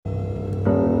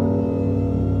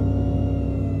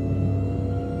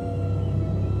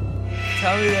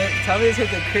Tell me it's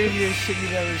like the cringiest shit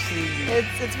you've ever seen.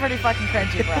 It's pretty fucking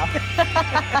cringy, bro.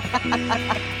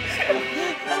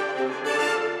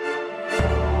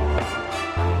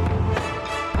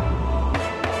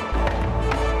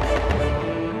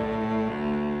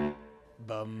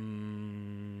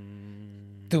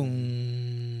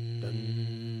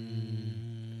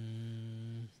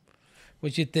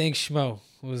 What'd you think, Schmo?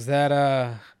 Was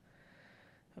that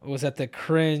the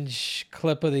cringe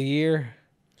clip of the year?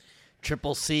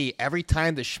 Triple C, every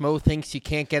time the Schmo thinks you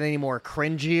can't get any more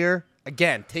cringier,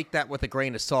 again, take that with a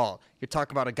grain of salt. You're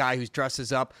talking about a guy who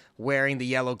dresses up, wearing the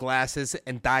yellow glasses,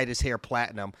 and dyed his hair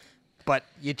platinum. But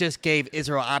you just gave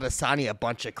Israel Adesanya a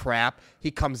bunch of crap.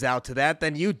 He comes out to that,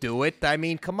 then you do it. I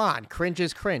mean, come on. Cringe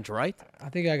is cringe, right? I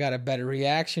think I got a better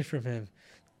reaction from him.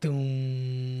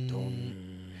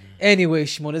 Anyway,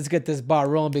 Shimon, let's get this bar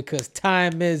rolling because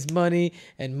time is money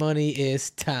and money is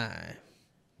time.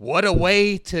 What a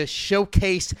way to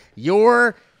showcase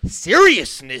your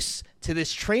seriousness to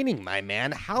this training, my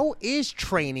man. How is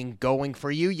training going for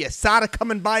you? USADA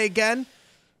coming by again?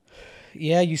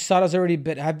 Yeah, USADA's already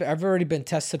been. I've already been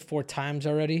tested 4 times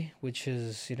already, which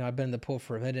is, I've been in the pool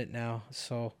for a minute now.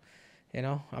 So,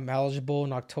 I'm eligible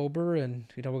in October,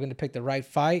 and we're gonna pick the right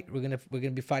fight. We're gonna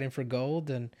be fighting for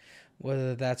gold, and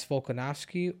whether that's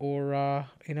Volkanovski or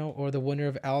or the winner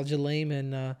of Aljalain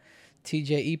and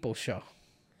TJ Epo show.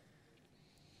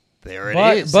 There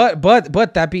it is.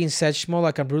 But that being said, Shmo,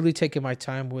 like I'm really taking my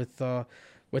time with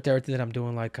everything that I'm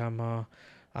doing. Like I'm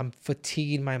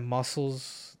fatiguing my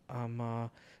muscles.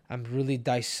 I'm really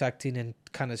dissecting and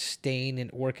kind of staying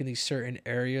and working these certain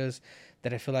areas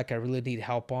that I feel like I really need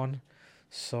help on.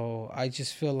 So I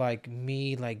just feel like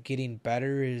getting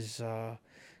better is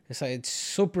it's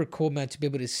super cool, man, to be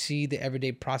able to see the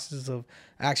everyday process of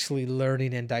actually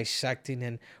learning and dissecting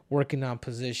and working on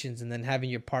positions and then having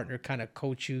your partner kind of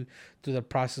coach you through the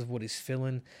process of what he's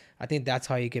feeling. I think that's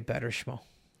how you get better, Shmo.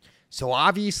 So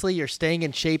obviously you're staying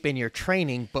in shape in your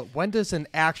training, but when does an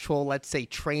actual, let's say,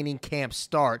 training camp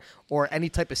start or any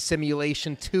type of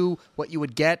simulation to what you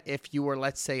would get if you were,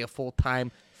 let's say, a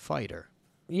full-time fighter?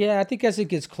 Yeah, I think as it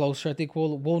gets closer, I think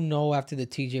we'll know after the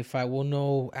TJ fight. We'll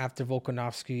know after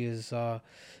Volkanovski is,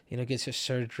 gets his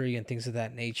surgery and things of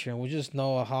that nature, and we'll just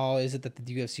know how is it that the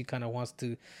UFC kind of wants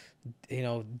to,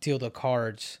 deal the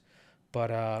cards. But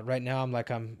right now,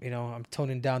 I'm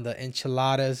toning down the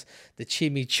enchiladas, the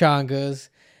chimichangas,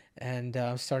 and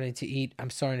I'm starting to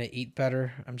eat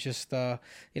better. I'm just,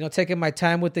 taking my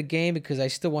time with the game because I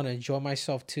still want to enjoy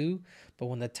myself too. But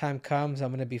when the time comes,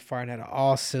 I'm gonna be firing at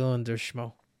all cylinders,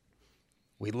 Schmo.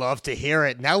 We love to hear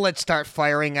it. Now let's start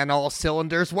firing on all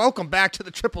cylinders. Welcome back to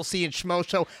the Triple C and Schmo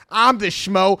Show. I'm the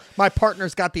Schmo. My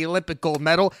partner's got the Olympic gold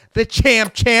medal. The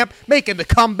champ, making the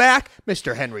comeback,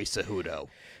 Mr. Henry Cejudo.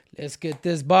 Let's get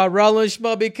this bar rolling,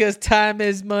 Schmo, because time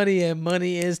is money and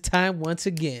money is time once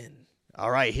again.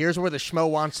 All right, here's where the Schmo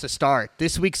wants to start.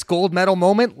 This week's gold medal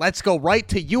moment, let's go right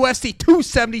to UFC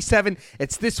 277.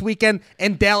 It's this weekend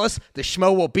in Dallas. The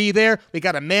Schmo will be there. We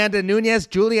got Amanda Nunes,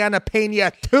 Juliana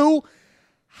Pena 2.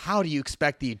 How do you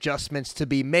expect the adjustments to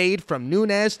be made from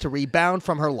Nunes to rebound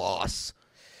from her loss?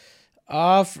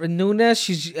 For Nunes,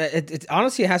 it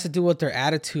honestly has to do with her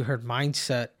attitude, her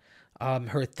mindset,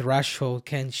 her threshold.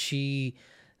 Can she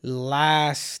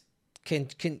last?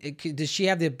 Does she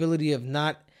have the ability of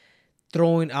not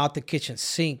throwing out the kitchen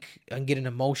sink and getting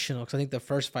emotional? Because I think the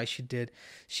first fight she did,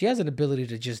 she has an ability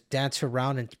to just dance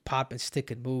around and pop and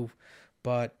stick and move.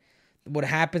 But what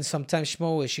happens sometimes,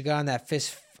 Schmo, is she got on that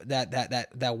fist,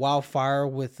 that wildfire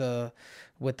with Chris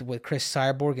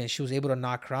Cyborg, and she was able to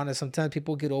knock her out. And sometimes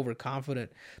people get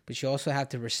overconfident, but you also have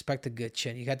to respect a good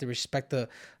chin. You have to respect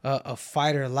a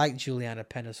fighter like Juliana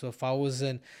Pena. So if I was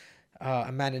in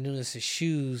Amanda Nunes'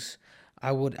 shoes,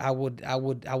 I would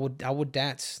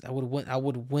dance. I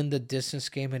would win the distance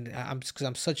game, and because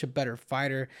I'm such a better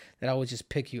fighter that I would just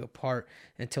pick you apart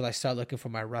until I start looking for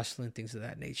my wrestling, things of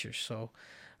that nature. So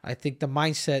I think the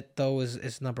mindset though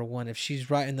is number one. If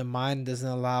she's right in the mind, doesn't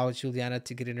allow Juliana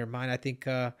to get in her mind, I think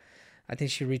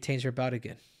she retains her bout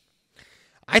again.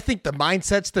 I think the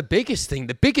mindset's the biggest thing,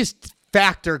 the biggest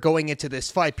factor going into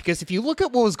this fight, because if you look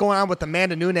at what was going on with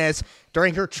Amanda Nunes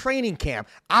during her training camp,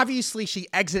 obviously she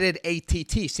exited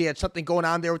ATT. She had something going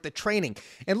on there with the training.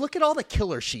 And look at all the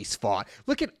killers she's fought.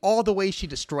 Look at all the ways she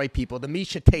destroyed people, the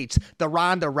Miesha Tates, the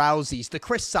Ronda Rouseys, the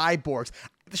Chris Cyborgs.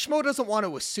 the Schmo doesn't want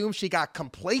to assume she got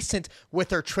complacent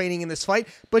with her training in this fight,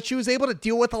 but she was able to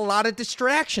deal with a lot of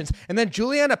distractions. And then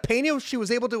Juliana Pena, she was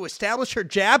able to establish her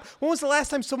jab. When was the last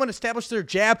time someone established their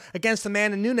jab against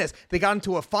Amanda Nunes? They got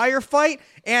into a firefight,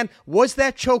 and was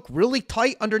that choke really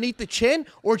tight underneath the chin,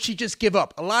 or did she just give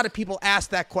up? A lot of people ask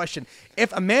that question.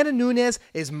 If Amanda Nunes'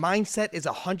 mindset is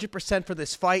 100% for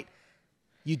this fight,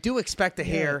 you do expect to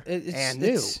hear and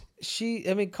new.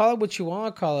 Call it what you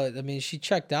want to call it. I mean, she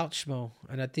checked out, Schmo,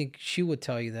 and I think she would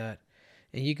tell you that.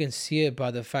 And you can see it by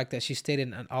the fact that she stayed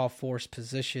in an all-fours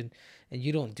position, and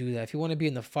you don't do that. If you want to be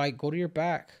in the fight, go to your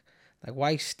back. Like,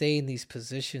 why stay in these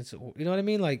positions? You know what I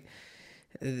mean? Like,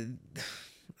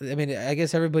 I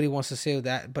guess everybody wants to say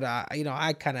that, but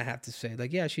I kind of have to say,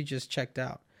 like, yeah, she just checked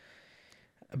out.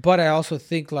 But I also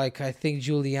think,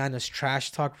 Juliana's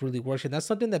trash talk really works. And that's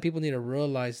something that people need to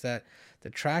realize, that the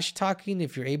trash talking,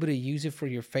 if you're able to use it for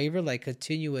your favor, like,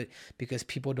 continue it, because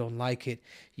people don't like it.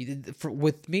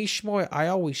 With me, Schmo, I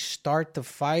always start the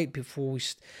fight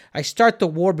I start the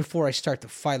war before I start the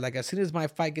fight. Like, as soon as my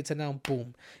fight gets announced,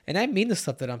 boom. And I mean the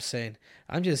stuff that I'm saying.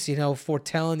 I'm just,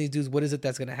 foretelling these dudes what is it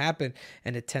that's going to happen,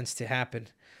 and it tends to happen.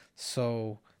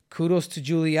 So kudos to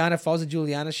Juliana. If I was in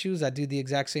Juliana's shoes, I'd do the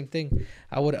exact same thing.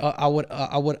 I would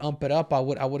ump it up. I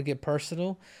would get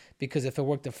personal, because if it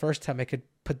worked the first time, it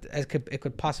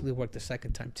could possibly work the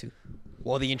second time too.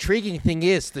 Well, the intriguing thing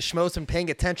is the Schmo's been paying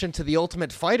attention to The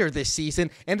Ultimate Fighter this season,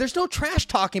 and there's no trash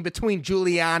talking between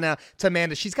Juliana to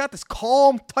Amanda. She's got this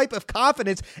calm type of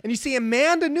confidence, and you see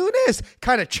Amanda Nunes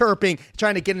kind of chirping,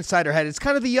 trying to get inside her head. It's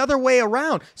kind of the other way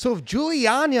around. So if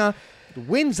Juliana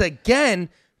wins again,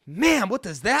 man, what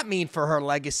does that mean for her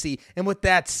legacy? And with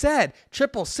that said,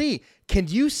 Triple C, can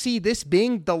you see this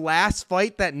being the last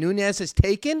fight that Nunes has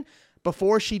taken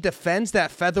before she defends that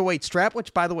featherweight strap,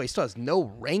 which, by the way, still has no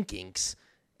rankings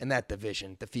in that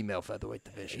division, the female featherweight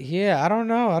division? Yeah, I don't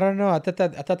know. I thought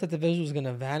that division was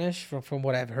gonna vanish from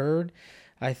what I've heard.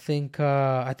 I think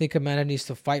Amanda needs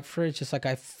to fight for it, just like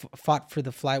I fought for the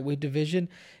flyweight division.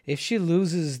 If she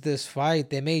loses this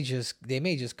fight, they may just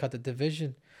cut the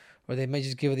division, or they may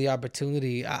just give her the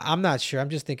opportunity. I'm not sure. I'm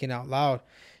just thinking out loud.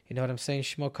 You know what I'm saying?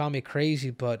 Schmo, call me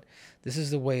crazy, but this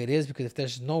is the way it is, because if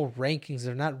there's no rankings,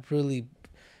 they're not really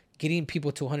getting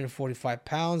people to 145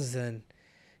 pounds, then,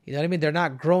 you know what I mean? They're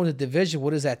not growing the division.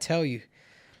 What does that tell you?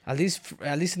 At least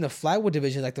in the flyweight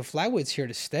division, like, the flyweight's here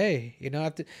to stay.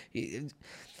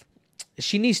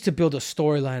 She needs to build a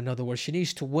storyline. In other words, she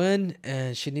needs to win,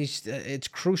 and it's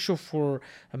crucial for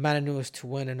Amanda Nunes to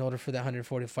win in order for that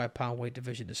 145 pound weight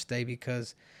division to stay,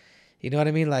 because, you know what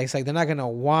I mean? Like, it's like they're not going to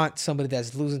want somebody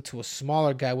that's losing to a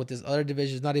smaller guy with this other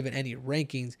division, not even any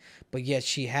rankings, but yet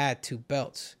she had 2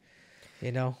 belts,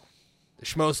 The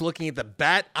Schmo's looking at the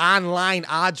Bet Online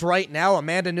odds right now.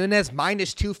 Amanda Nunes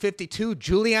 -252.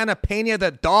 Juliana Pena, the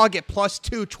dog, at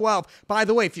 +212. By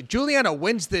the way, if Juliana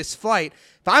wins this fight,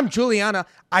 if I'm Juliana,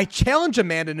 I challenge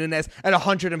Amanda Nunes at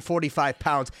 145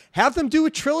 pounds. Have them do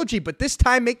a trilogy, but this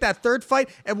time make that third fight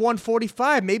at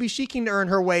 145. Maybe she can earn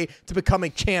her way to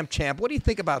becoming champ. What do you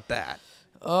think about that?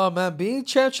 Oh, man, being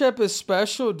champ is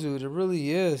special, dude. It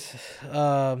really is.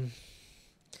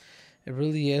 It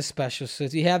really is special. So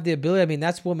if you have the ability,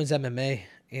 that's women's MMA.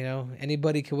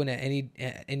 Anybody can win at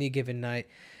any given night.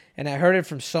 And I heard it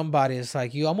from somebody. It's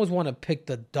like you almost want to pick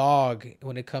the dog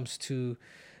when it comes to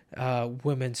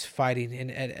women's fighting.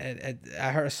 And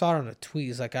I saw it on a tweet.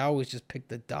 It's like I always just pick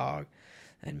the dog.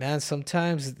 And man,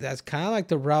 sometimes that's kind of like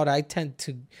the route I tend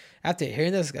to. After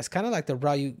hearing this, that's kind of like the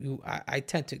route I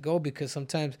tend to go, because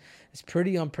sometimes it's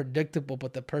pretty unpredictable.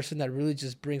 But the person that really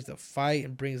just brings the fight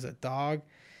and brings the dog,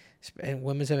 and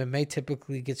women's MMA,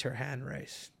 typically gets her hand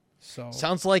raised. So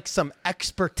sounds like some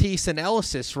expertise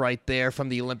analysis right there from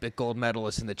the Olympic gold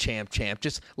medalist and the champ.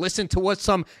 Just listen to what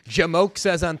some Jamoke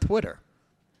says on Twitter.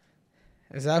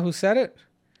 Is that who said it?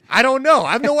 I don't know.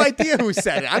 I have no idea who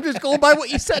said it. I'm just going by what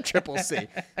you said, Triple C.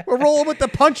 We're rolling with the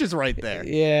punches right there.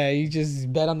 Yeah, you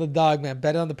just bet on the dog, man.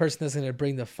 Bet on the person that's going to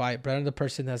bring the fight. Bet on the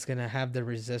person that's going to have the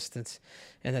resistance.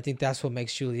 And I think that's what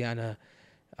makes Juliana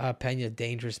Pena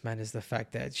dangerous, man, is the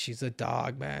fact that she's a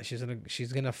dog, man.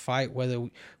 She's gonna fight whether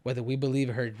we believe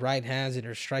her right hands and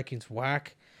her striking's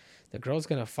whack. The girl's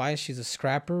gonna fight. She's a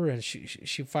scrapper, and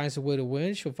she finds a way to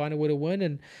win. She'll find a way to win,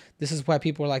 and this is why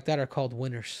people like that are called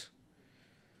winners.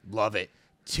 Love it.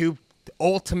 2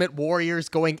 ultimate warriors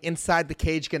going inside the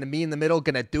cage, going to be in the middle,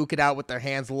 going to duke it out with their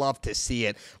hands. Love to see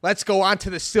it. Let's go on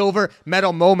to the silver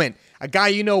medal moment. A guy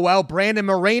you know well, Brandon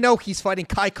Moreno. He's fighting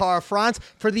Kai Kara-France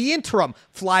for the interim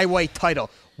flyweight title.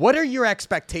 What are your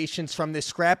expectations from this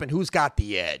scrap, and who's got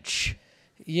the edge?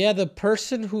 Yeah, the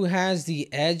person who has the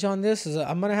edge on this is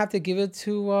I'm gonna have to give it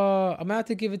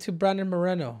to Brandon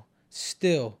Moreno.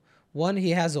 Still, one,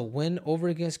 he has a win over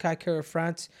against Kai Kara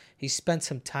France. He spent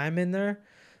some time in there,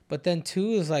 but then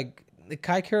two is like the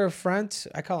Kai Kara France.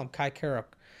 I call him Kai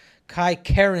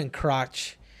Karen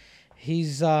Crotch.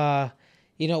 He's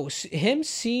him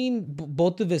seeing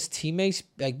both of his teammates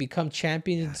like become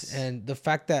champions, Yes. and the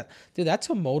fact that, dude, that's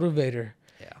a motivator.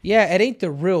 Yeah. Yeah, it ain't the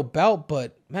real belt,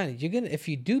 but man, you're gonna, if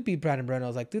you do beat Brandon Moreno, I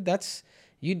was like, dude, that's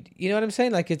you. You know what I'm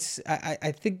saying? Like, it's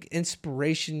I think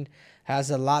inspiration has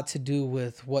a lot to do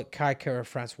with what Kai Kara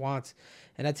France wants.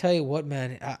 And I tell you what,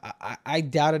 man, I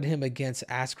doubted him against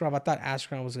Askarov. I thought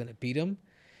Askarov was gonna beat him.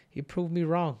 He proved me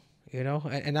wrong.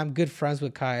 And I'm good friends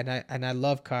with Kai, and I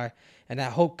love Kai, and I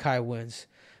hope Kai wins.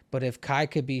 But if Kai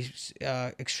could be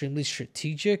extremely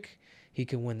strategic, he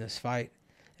can win this fight.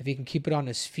 If he can keep it on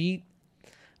his feet,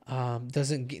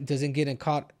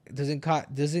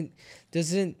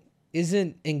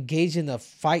 isn't engaged in the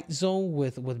fight zone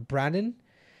with Brandon,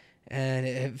 and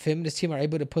if him and his team are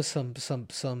able to put some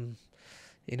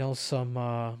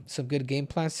good game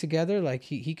plans together, like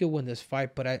he could win this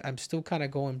fight. But I'm still kind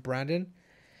of going Brandon,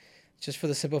 just for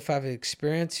the simple fact of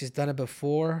experience. He's done it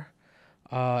before,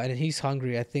 and he's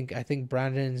hungry. I think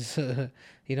Brandon's him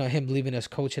leaving as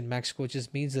coach in Mexico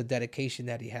just means the dedication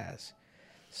that he has.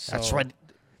 So, That's right.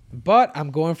 But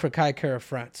I'm going for Kai Kara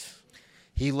France.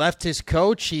 He left his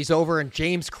coach. He's over in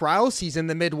James Krause. He's in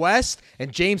the Midwest.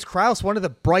 And James Krause, one of the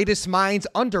brightest minds,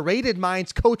 underrated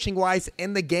minds, coaching-wise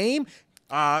in the game.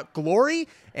 Glory.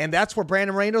 And that's where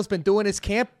Brandon Moreno's been doing his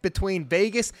camp, between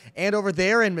Vegas and over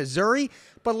there in Missouri.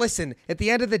 But listen, at the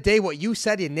end of the day, what you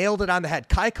said, you nailed it on the head.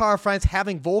 Kai Kara France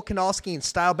having Volkanovski and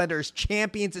Stylebender as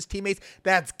champions, as teammates,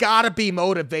 that's got to be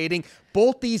motivating.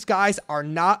 Both these guys are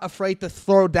not afraid to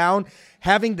throw down.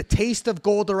 Having the taste of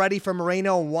gold already from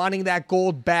Moreno and wanting that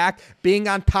gold back, being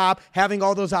on top, having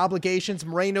all those obligations.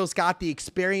 Moreno's got the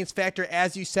experience factor,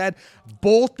 as you said.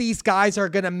 Both these guys are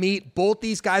going to meet. Both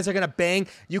these guys are going to bang.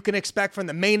 You can expect from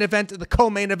the main event to the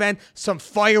co-main event some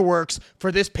fireworks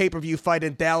for this pay-per-view fight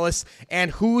in Dallas. And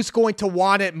who's going to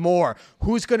want it more?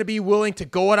 Who's going to be willing to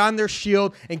go out on their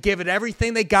shield and give it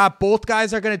everything they got? Both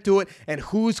guys are going to do it. And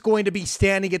who's going to be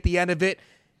standing at the end of it?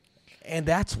 And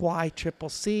that's why Triple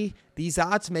C, these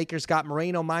odds makers, got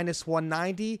Moreno minus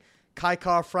 190, Kai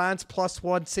Kara France plus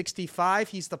 165.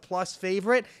 He's the plus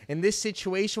favorite. In this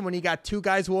situation, when you got two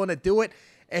guys willing to do it,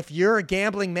 if you're a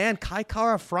gambling man, Kai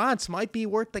Kara France might be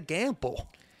worth the gamble.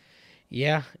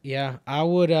 Yeah, I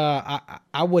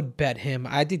would bet him.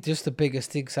 I think just the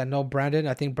biggest thing, because I know Brandon.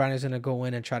 I think Brandon's gonna go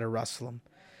in and try to wrestle him.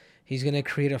 He's gonna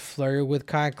create a flurry with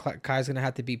Kai. Kai's gonna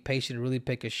have to be patient and really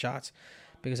pick his shots,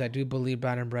 because I do believe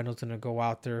Brandon Moreno's gonna go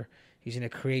out there. He's gonna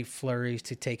create flurries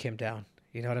to take him down.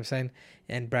 You know what I'm saying?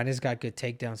 And Brandon's got good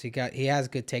takedowns. He has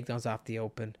good takedowns off the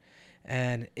open.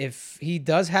 And if he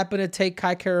does happen to take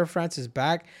Kai Kara France's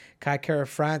back, Kai Kara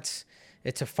France,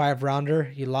 it's a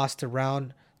 5-rounder. You lost a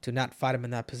round. Do not fight him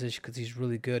in that position, because he's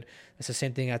really good. It's the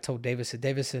same thing I told Davison.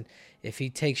 Davison, if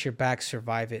he takes your back,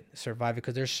 survive it. Survive it,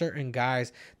 because there's certain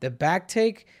guys. The back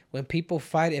take, when people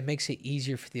fight, it makes it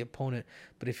easier for the opponent.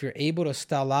 But if you're able to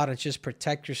stall out and just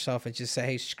protect yourself and just say,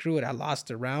 hey, screw it, I lost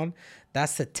a round,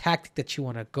 that's the tactic that you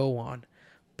want to go on.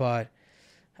 But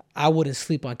I wouldn't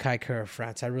sleep on Kai Kara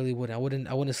France. I really wouldn't.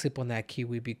 I wouldn't sleep on that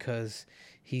Kiwi, because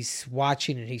he's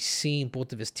watching and he's seeing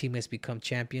both of his teammates become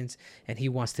champions, and he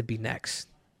wants to be next.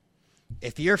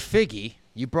 If you're Figgy,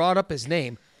 you brought up his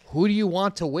name. Who do you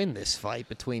want to win this fight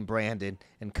between Brandon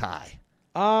and Kai?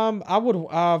 I would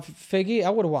Figgy. I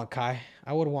would want Kai.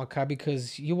 I would want Kai,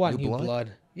 because you want new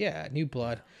blood. Yeah, new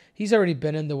blood. He's already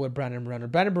been in there with Brandon Moreno.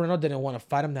 Brandon Moreno didn't want to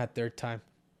fight him that third time.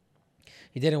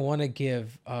 He didn't want to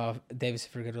give Davis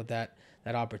Figueroa that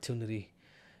opportunity,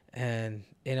 and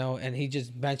and he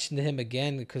just mentioned him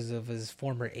again because of his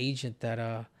former agent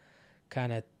that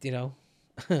kind of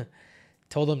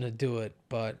told him to do it.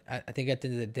 But I think at the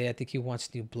end of the day, I think he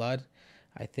wants new blood.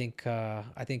 I think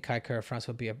Kai Kara France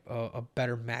would be a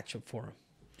better matchup for him.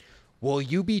 Will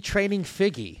you be training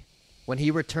Figgy when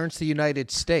he returns to the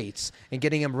United States and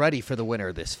getting him ready for the winner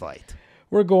of this fight?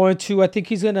 We're going to. I think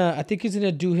he's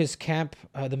gonna do his camp,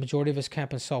 the majority of his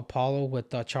camp in Sao Paulo with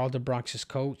Charles DeBronx's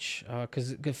coach,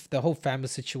 because the whole family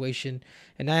situation.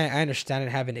 And I understand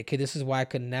it, having a kid. This is why I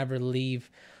could never leave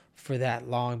for that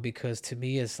long, because to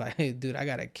me it's like, hey, dude, I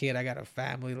got a kid, I got a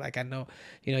family. Like, I know,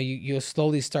 you'll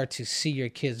slowly start to see your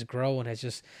kids grow, and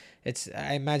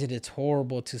I imagine it's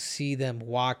horrible to see them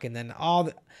walk, and then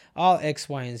all X,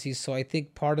 Y, and Z. So I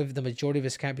think part of the majority of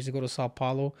his camp is to go to Sao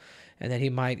Paulo, and then he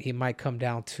might come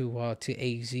down to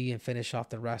AZ and finish off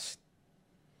the rest.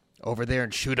 Over there in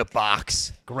Shoot a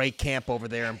Box. Great camp over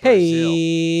there in Brazil.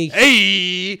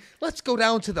 Hey! Let's go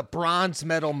down to the bronze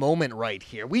medal moment right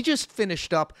here. We just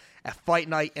finished up a fight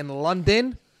night in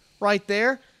London right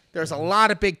there. There's a lot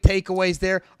of big takeaways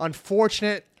there.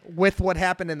 Unfortunate with what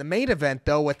happened in the main event,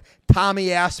 though, with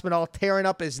Tommy Aspinall tearing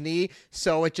up his knee.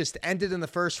 So it just ended in the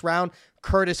first round.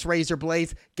 Curtis Razor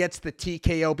Blades gets the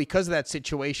TKO because of that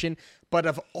situation. But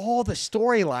of all the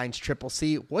storylines, Triple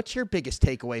C, what's your biggest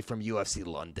takeaway from UFC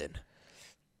London?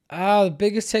 The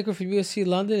biggest takeaway from UFC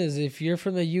London is if you're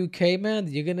from the UK, man,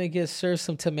 you're going to get served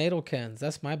some tomato cans.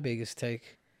 That's my biggest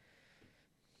take.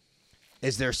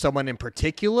 Is there someone in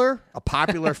particular, a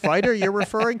popular fighter you're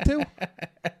referring to?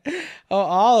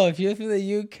 If you're from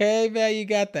the UK, man, you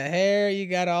got the hair, you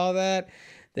got all that.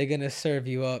 They're going to serve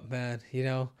you up, man, you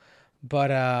know.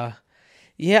 But,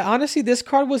 yeah, honestly, this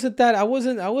card wasn't that. I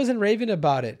wasn't raving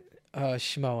about it,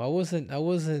 Schmo. I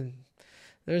wasn't.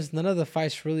 There's none of the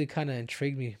fights really kind of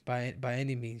intrigued me by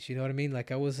any means. You know what I mean?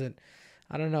 Like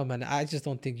I don't know, man. I just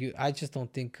don't think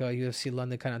UFC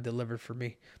London kind of delivered for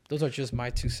me. Those are just my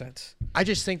 2 cents. I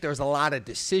just think there's a lot of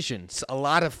decisions, a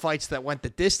lot of fights that went the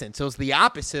distance. It was the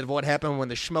opposite of what happened when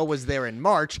the Schmo was there in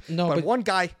March. But one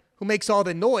guy who makes all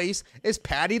the noise is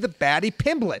Paddy the Baddy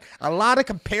Pimblett. A lot of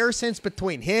comparisons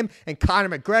between him and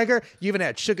Conor McGregor. You even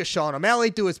had Sugar Sean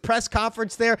O'Malley do his press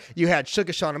conference there. You had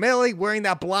Sugar Sean O'Malley wearing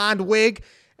that blonde wig.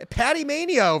 Paddy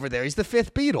Mania over there. He's the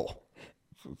 5th Beatle.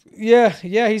 Yeah,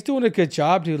 he's doing a good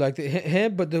job, dude. Like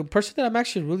him, but the person that I'm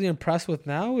actually really impressed with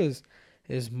now is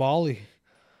Molly.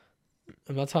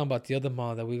 I'm not talking about the other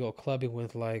Molly that we go clubbing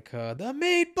with, like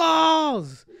the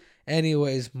meatballs.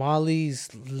 Anyways, Molly's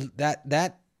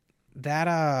that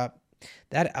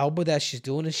elbow that she's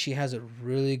doing is she has a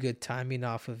really good timing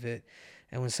off of it.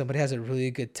 And when somebody has a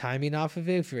really good timing off of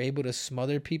it, if you're able to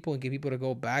smother people and get people to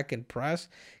go back and press,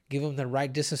 give them the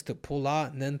right distance to pull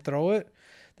out and then throw it,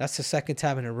 that's the 2nd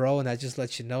time in a row. And that just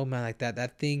lets you know, man, like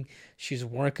that thing, she's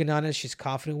working on it. She's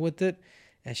confident with it.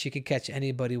 And she can catch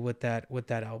anybody with that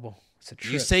elbow. It's a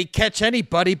trip. You say catch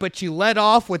anybody, but you let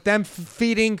off with them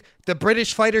feeding the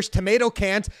British fighters tomato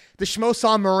cans. The Schmo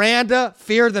saw Miranda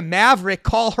Fear the Maverick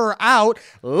call her out.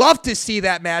 Love to see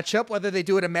that matchup, whether they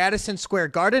do it at Madison Square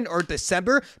Garden or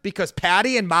December, because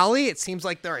Paddy and Molly, it seems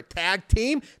like they're a tag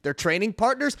team. They're training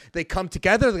partners. They come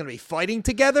together. They're going to be fighting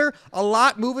together a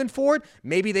lot moving forward.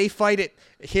 Maybe they fight it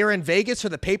here in Vegas for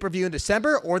the pay-per-view in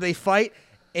December, or they fight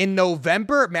in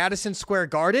November at Madison Square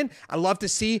Garden. I love to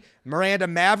see Miranda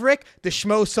Maverick. The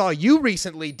Schmo saw you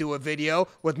recently do a video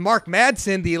with Mark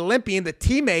Madsen, the Olympian, the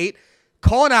teammate,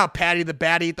 calling out Paddy the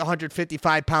Baddy at the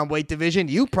 155-pound weight division.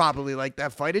 You probably like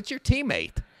that fight. It's your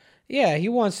teammate. Yeah, he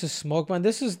wants to smoke, man.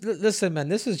 I'm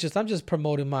just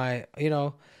promoting my,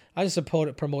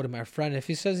 promoting my friend. If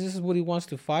he says this is what he wants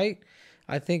to fight,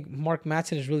 I think Mark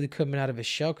Madsen is really coming out of his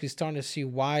shell because he's starting to see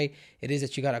why it is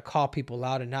that you got to call people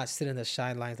out and not sit in the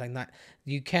sidelines.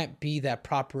 You can't be that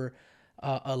proper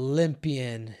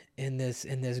Olympian in this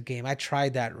game. I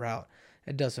tried that route.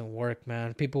 It doesn't work,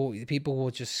 man. People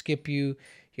will just skip you.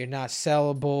 You're not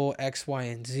sellable, X, Y,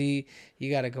 and Z.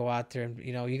 You got to go out there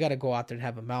and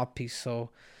have a mouthpiece. So,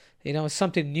 it's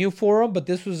something new for him. But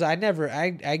this was I never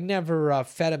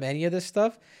fed him any of this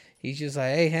stuff. He's just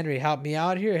like, hey, Henry, help me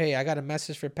out here. Hey, I got a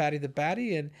message for Paddy the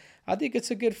Baddy, and I think it's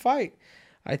a good fight.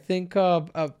 I think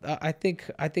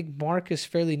Mark is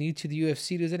fairly new to the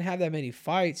UFC. Doesn't have that many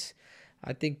fights.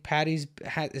 I think Paddy's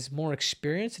is more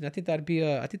experienced, and I think that'd be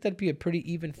a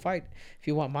pretty even fight if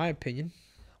you want my opinion.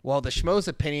 Well, the Schmo's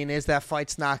opinion is that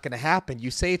fight's not going to happen.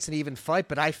 You say it's an even fight,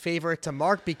 but I favor it to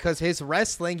Mark because his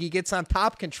wrestling, he gets on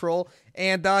top control,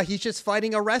 and he's just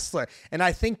fighting a wrestler. And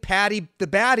I think Paddy the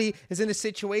Baddy is in a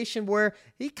situation where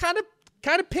he kind of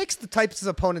picks the types of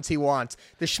opponents he wants.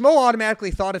 The Schmo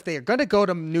automatically thought if they are going to go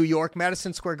to New York,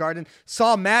 Madison Square Garden,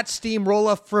 saw Matt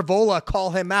Steamroller Frivola call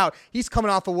him out. He's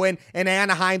coming off a win in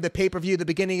Anaheim, the pay-per-view, the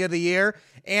beginning of the year.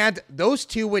 And those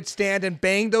two would stand and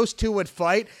bang. Those two would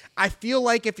fight. I feel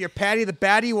like if you're Paddy the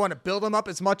Baddy, you want to build them up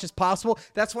as much as possible.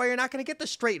 That's why you're not going to get the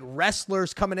straight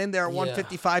wrestlers coming in there at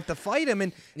 155 to fight him.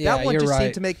 And that one just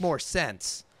seemed to make more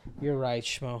sense. You're right,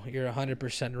 Schmo. You're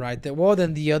 100% right. Well,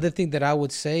 then the other thing that I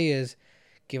would say is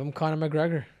give him Conor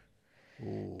McGregor.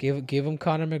 Ooh. Give him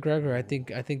Conor McGregor.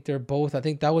 I think they're both. I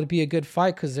think that would be a good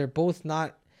fight because they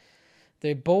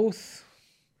both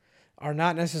are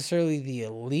not necessarily the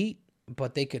elite,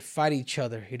 but they could fight each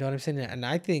other. You know what I'm saying? And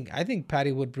I think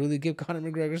Paddy would really give Conor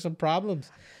McGregor some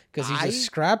problems because he's a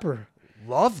scrapper.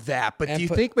 Love that. But do you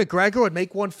think McGregor would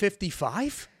make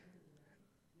 155?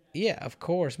 Yeah, of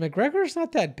course. McGregor's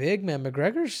not that big, man.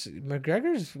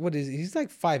 McGregor's what is he's like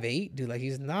 5'8", dude. Like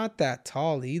he's not that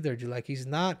tall either, dude. Like he's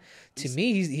not to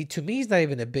me he's not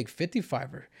even a big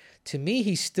 55er. To me,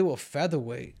 he's still a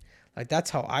featherweight. Like that's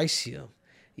how I see him.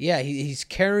 Yeah, he's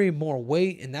carrying more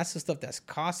weight, and that's the stuff that's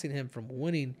costing him from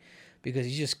winning because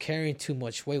he's just carrying too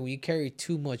much weight. When you carry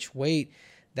too much weight,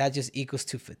 that just equals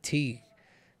to fatigue.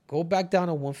 Go back down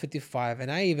to 155,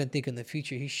 and I even think in the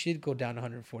future he should go down to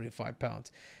 145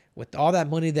 pounds. With all that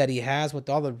money that he has, with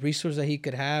all the resources that he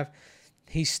could have,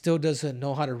 he still doesn't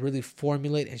know how to really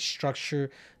formulate and structure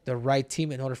the right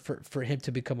team in order for him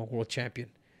to become a world champion.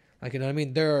 Like, you know what I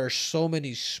mean? There are so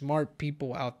many smart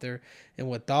people out there, and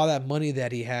with all that money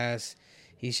that he has,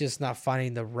 he's just not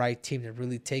finding the right team to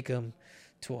really take him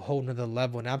to a whole nother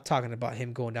level. And I'm talking about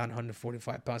him going down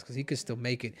 145 pounds because he could still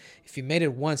make it. If you made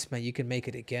it once, man, you can make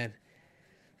it again.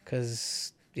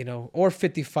 Because, you know, or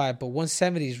 55, but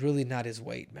 170 is really not his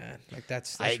weight, man. Like,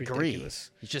 that's I agree. ridiculous.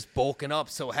 He's just bulking up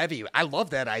so heavy. I love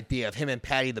that idea of him and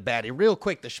Paddy the Baddy. Real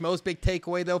quick, the Schmo's big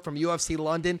takeaway, though, from UFC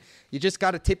London, you just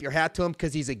got to tip your hat to him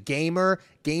because he's a gamer,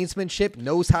 gamesmanship,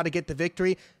 knows how to get the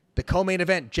victory. The co-main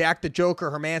event, Jack the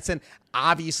Joker Hermanson,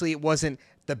 obviously it wasn't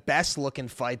the best looking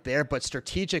fight there, but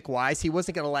strategic wise, he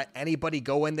wasn't going to let anybody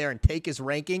go in there and take his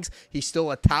rankings. He's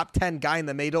still a top 10 guy in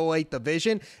the middleweight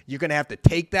division. You're going to have to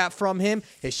take that from him.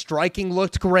 His striking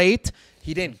looked great.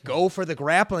 He didn't go for the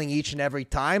grappling each and every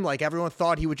time. Like everyone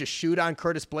thought he would just shoot on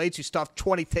Curtis Blades, who stuffed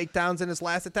 20 takedowns in his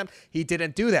last attempt. He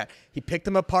didn't do that. He picked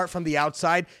him apart from the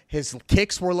outside. His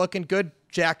kicks were looking good.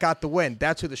 Jack got the win.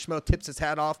 That's who the Schmo tips his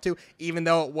hat off to, even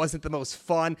though it wasn't the most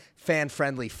fun,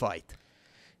 fan-friendly fight.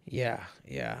 Yeah.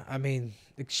 I mean,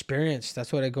 experience.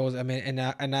 That's what it goes. I mean,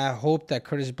 and I hope that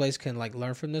Curtis Blades can like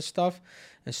learn from this stuff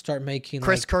and start making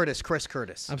Chris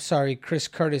Curtis. I'm sorry, Chris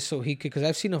Curtis. So he could, because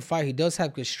I've seen him fight. He does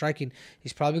have good striking.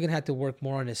 He's probably gonna have to work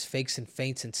more on his fakes and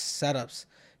feints and setups,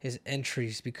 his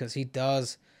entries, because he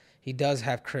does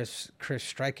have crisp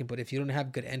striking. But if you don't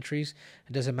have good entries,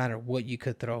 it doesn't matter what you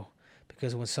could throw.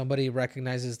 Because when somebody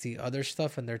recognizes the other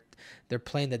stuff and they're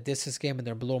playing the distance game and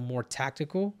they're a little more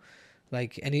tactical,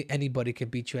 like anybody can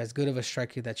beat you, as good of a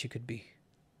striker that you could be.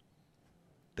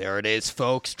 There it is,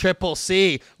 folks. Triple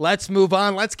C. Let's move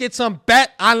on. Let's get some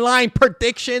bet online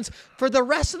predictions for the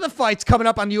rest of the fights coming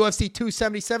up on UFC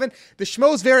 277. The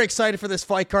Schmo's very excited for this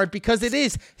fight card because it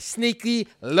is sneaky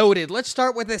loaded. Let's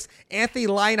start with this Anthony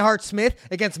Lionheart Smith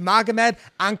against Magomed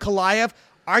Ankalaev.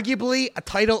 Arguably a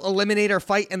title eliminator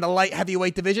fight in the light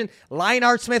heavyweight division.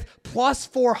 Lionheart Smith plus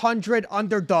 400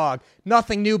 underdog.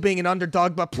 Nothing new being an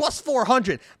underdog, but plus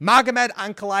 400. Magomed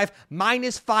Ankalaev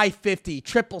minus 550.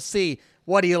 Triple C.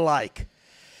 What do you like?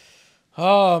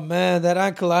 Oh man, that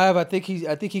Ankalaev, I think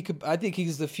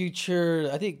he's the future.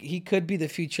 I think he could be the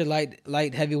future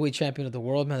light heavyweight champion of the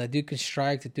world, man. The dude can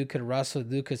strike, the dude can wrestle, the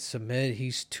dude could submit.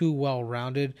 He's too well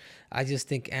rounded. I just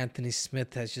think Anthony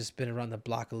Smith has just been around the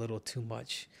block a little too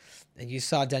much. And you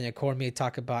saw Daniel Cormier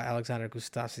talk about Alexander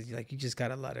Gustafsson. Like, you just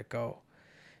gotta let it go.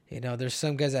 You know, there's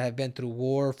some guys that have been through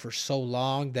war for so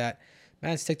long that,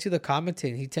 man, stick to the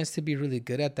commentating. He tends to be really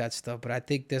good at that stuff. But I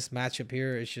think this matchup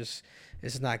here is just,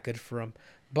 it's not good for him.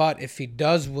 But if he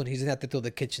does win, he's going to have to throw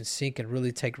the kitchen sink and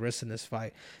really take risks in this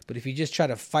fight. But if you just try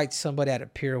to fight somebody at a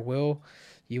pure will,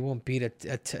 you won't beat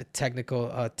a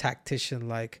technical tactician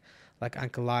like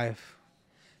Ankalaev.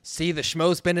 See, the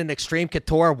Schmo's been in Extreme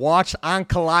Couture. Watch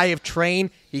Ankalaev train.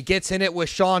 He gets in it with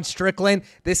Sean Strickland.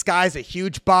 This guy's a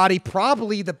huge body.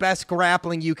 Probably the best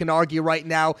grappling you can argue right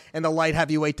now in the light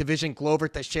heavyweight division. Glover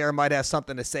Teixeira might have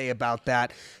something to say about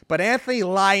that. But Anthony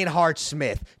Lionheart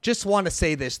Smith, just want to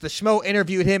say this. The Schmo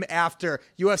interviewed him after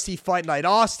UFC Fight Night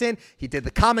Austin. He did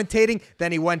the commentating.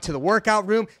 Then he went to the workout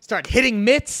room, started hitting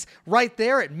mitts right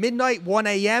there at midnight, 1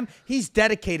 a.m. He's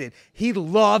dedicated. He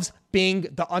loves being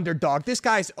the underdog. This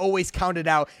guy's always counted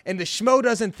out, and the Schmo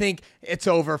doesn't think it's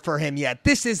over for him yet.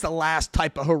 This is the last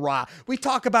type of hurrah. We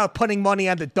talk about putting money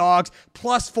on the dogs,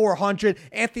 plus 400.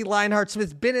 Anthony Lionheart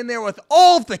Smith's been in there with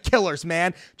all of the killers,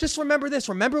 man. Just remember this.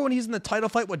 Remember when he's in the title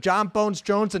fight with John Bones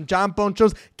Jones, and John Bones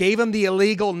Jones gave him the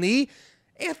illegal knee?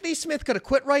 Anthony Smith could have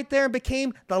quit right there and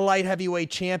became the light heavyweight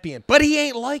champion. But he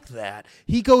ain't like that.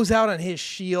 He goes out on his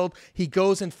shield. He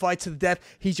goes and fights to the death.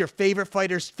 He's your favorite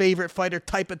fighter's favorite fighter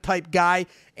type guy.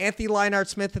 Anthony Lionheart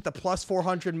Smith at the plus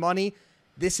 400 money.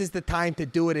 This is the time to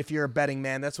do it if you're a betting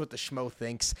man. That's what the Schmo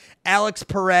thinks. Alex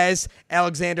Perez,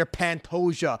 Alexander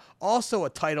Pantoja, also a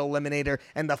title eliminator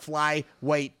in the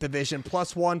flyweight division.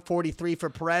 Plus 143 for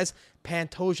Perez.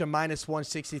 Pantoja minus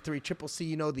 163. Triple C,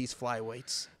 you know these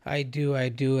flyweights. I do.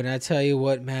 And I tell you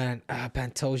what, man,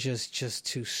 Pantoja's just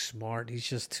too smart. He's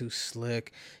just too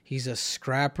slick. He's a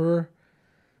scrapper.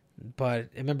 But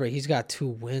remember, he's got 2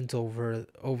 wins over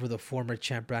the former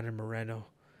champ Brandon Moreno.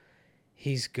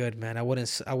 He's good, man. I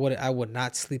would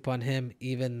not sleep on him,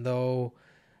 even though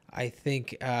I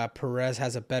think Perez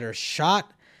has a better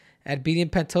shot at beating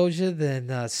Pantoja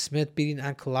than Smith beating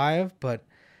Ankalaev. But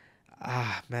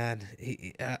man,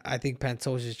 I think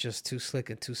Pantoja is just too slick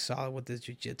and too solid with his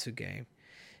jiu-jitsu game,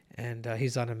 and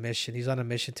he's on a mission. He's on a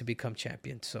mission to become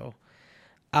champion. So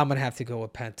I'm gonna have to go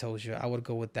with Pantoja. I would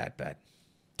go with that bet.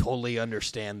 Totally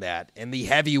understand that. In the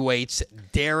heavyweights,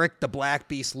 Derek the Black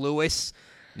Beast Lewis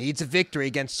needs a victory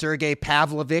against Sergey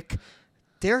Pavlovich.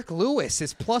 Derek Lewis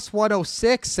is plus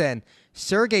 106 and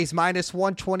Sergey's minus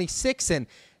 126. And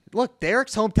look,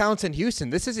 Derek's hometown's in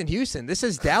Houston. This isn't Houston. This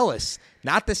is Dallas.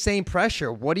 Not the same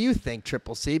pressure. What do you think,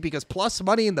 Triple C? Because plus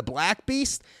money in the Black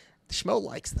Beast, Schmo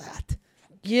likes that.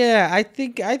 Yeah, I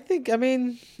think. I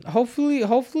mean, hopefully,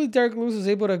 Derek Lewis is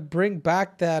able to bring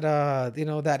back that,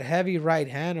 that heavy right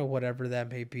hand or whatever that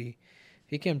may be.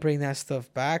 He can bring that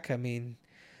stuff back. I mean,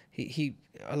 he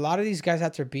a lot of these guys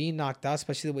after being knocked out,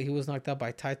 especially the way he was knocked out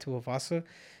by Tai Tuivasa,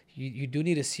 you do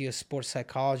need to see a sports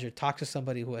psychologist or talk to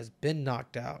somebody who has been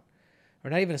knocked out, or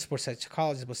not even a sports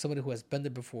psychologist, but somebody who has been there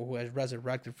before, who has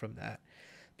resurrected from that,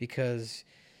 because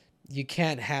you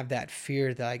can't have that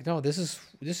fear that, like, no, this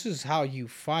is how you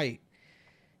fight.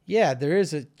 Yeah, there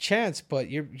is a chance, but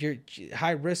you're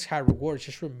high risk, high reward.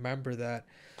 Just remember that.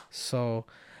 So,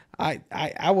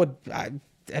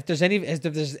 if there's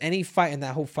any fight in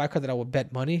that whole fight card that I would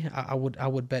bet money, I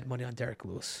would bet money on Derek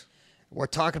Lewis. We're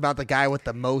talking about the guy with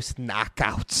the most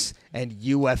knockouts and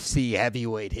UFC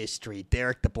heavyweight history,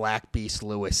 Derek the Black Beast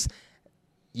Lewis.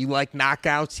 You like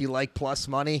knockouts? You like plus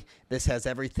money? This has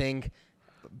everything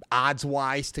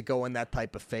odds-wise to go in that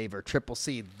type of favor. Triple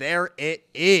C, there it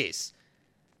is.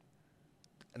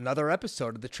 Another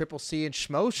episode of the Triple C and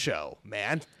Schmo Show,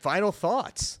 man. Final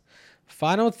thoughts.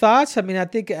 I mean, I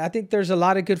think there's a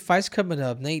lot of good fights coming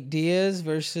up. Nate Diaz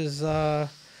versus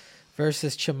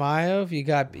Chimaev. You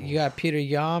got Peter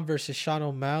Yan versus Sean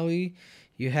O'Malley.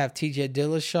 You have TJ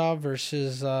Dillashaw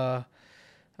versus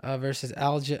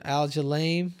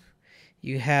Aljamain.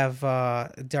 You have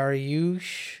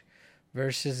Dariush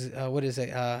versus what is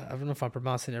it? I don't know if I'm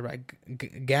pronouncing it right.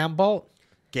 Gamrot.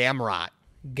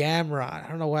 I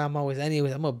don't know why I'm always.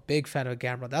 Anyways, I'm a big fan of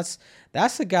Gamrot.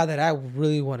 That's the guy that I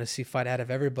really want to see fight out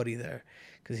of everybody there,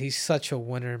 because he's such a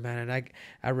winner, man. And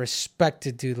I respect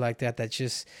a dude like that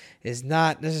just is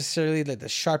not necessarily like the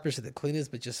sharpest or the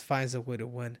cleanest, but just finds a way to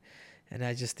win. And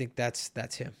I just think that's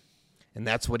him. And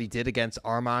that's what he did against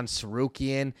Arman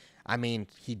Sarukian. I mean,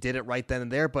 he did it right then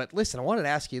and there. But listen, I wanted to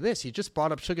ask you this. You just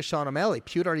brought up Sugar Sean O'Malley.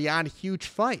 Petr Yan, huge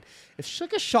fight. If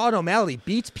Sugar Sean O'Malley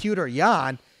beats Petr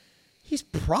Yan, he's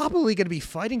probably going to be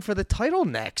fighting for the title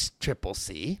next, Triple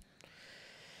C.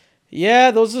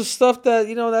 Yeah, those are stuff that,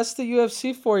 that's the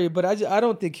UFC for you. But I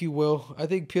don't think he will. I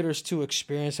think Peter's too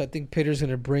experienced. I think Peter's going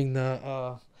to bring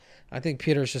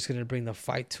Peter's just going to bring the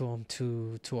fight to him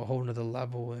to a whole nother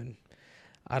level. And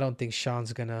I don't think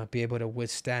Sean's going to be able to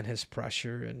withstand his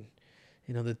pressure and,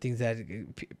 the things that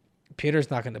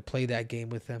Peter's not going to play that game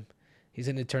with him. He's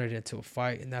going to turn it into a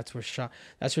fight, and that's where you're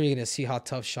going to see how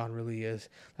tough Sean really is.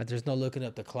 Like, there's no looking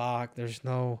at the clock. It's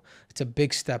a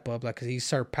big step up. Like, 'cause he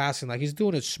started passing. Like, he's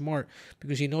doing it smart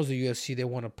because he knows the UFC, they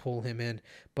want to pull him in.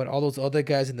 But all those other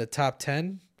guys in the top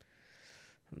 10,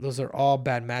 those are all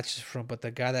bad matches from. But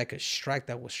the guy that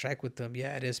will strike with them,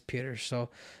 yeah, it is Peter. So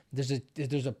if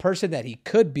there's a person that he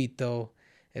could beat, though,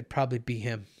 it'd probably be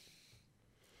him.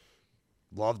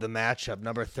 Love the matchup.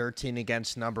 Number 13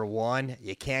 against number 1.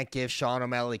 You can't give Sean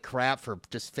O'Malley crap for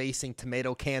just facing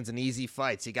tomato cans and easy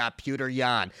fights. You got Petr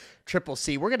Yan. Triple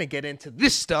C, we're going to get into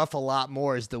this stuff a lot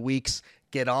more as the weeks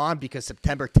get on, because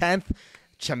September 10th,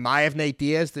 Chimaev, Nate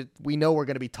Diaz, that we know we're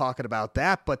going to be talking about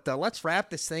that. But let's wrap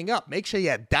this thing up. Make sure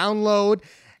you download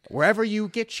wherever you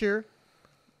get your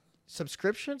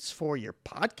subscriptions for your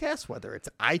podcast, whether it's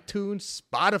iTunes,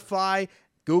 Spotify,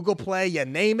 Google Play, you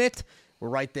name it. We're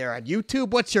right there on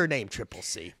YouTube. What's your name, Triple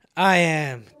C? I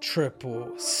am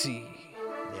Triple C.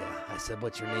 Yeah, I said,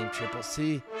 what's your name, Triple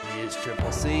C? He is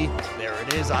Triple C. There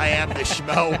it is. I am the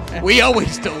Schmo. We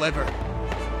always deliver.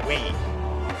 We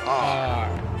are.